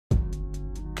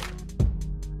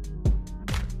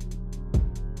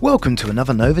Welcome to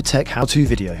another Novatech how-to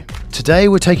video. Today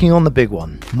we're taking on the big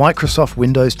one, Microsoft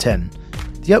Windows 10.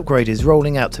 The upgrade is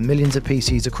rolling out to millions of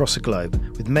PCs across the globe,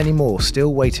 with many more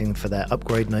still waiting for their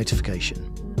upgrade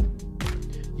notification.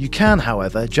 You can,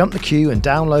 however, jump the queue and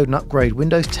download and upgrade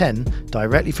Windows 10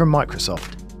 directly from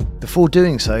Microsoft. Before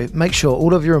doing so, make sure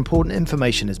all of your important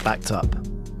information is backed up.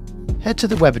 Head to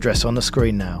the web address on the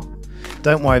screen now.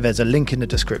 Don't worry, there's a link in the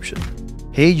description.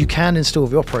 Here you can install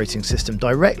the operating system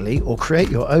directly or create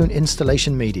your own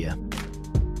installation media.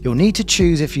 You'll need to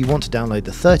choose if you want to download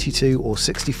the 32 or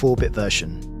 64-bit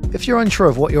version. If you're unsure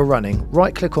of what you're running,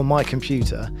 right-click on My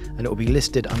Computer and it will be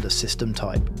listed under System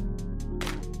Type.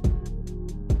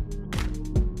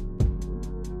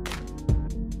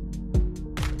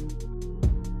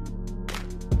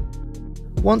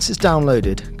 Once it's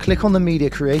downloaded, click on the Media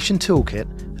Creation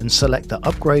Toolkit and select the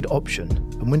Upgrade option,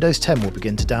 and Windows 10 will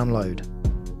begin to download.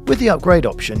 With the upgrade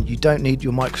option, you don't need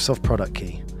your Microsoft product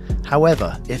key.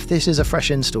 However, if this is a fresh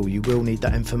install, you will need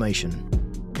that information.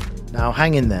 Now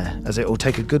hang in there, as it will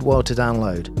take a good while to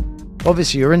download.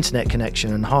 Obviously your internet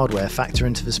connection and hardware factor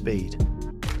into the speed.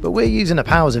 But we're using the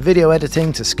powers of video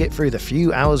editing to skip through the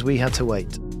few hours we had to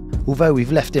wait. Although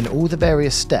we've left in all the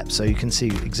various steps so you can see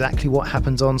exactly what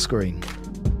happens on screen.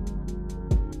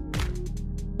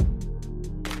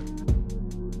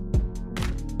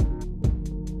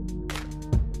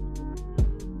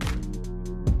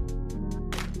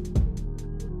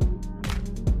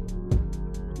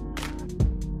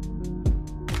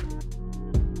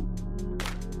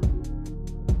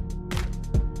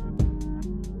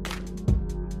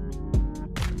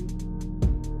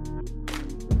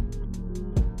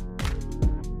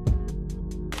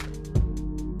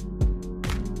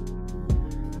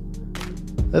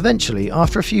 Eventually,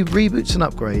 after a few reboots and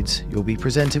upgrades, you'll be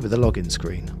presented with a login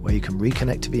screen where you can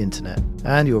reconnect to the internet,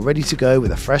 and you're ready to go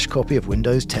with a fresh copy of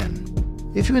Windows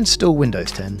 10. If you install Windows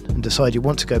 10 and decide you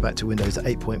want to go back to Windows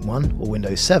 8.1 or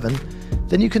Windows 7,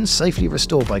 then you can safely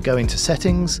restore by going to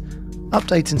Settings,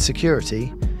 Update and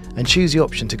Security, and choose the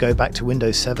option to go back to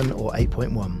Windows 7 or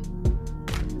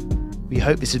 8.1. We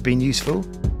hope this has been useful.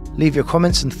 Leave your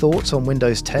comments and thoughts on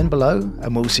Windows 10 below,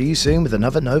 and we'll see you soon with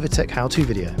another Novatech how-to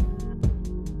video.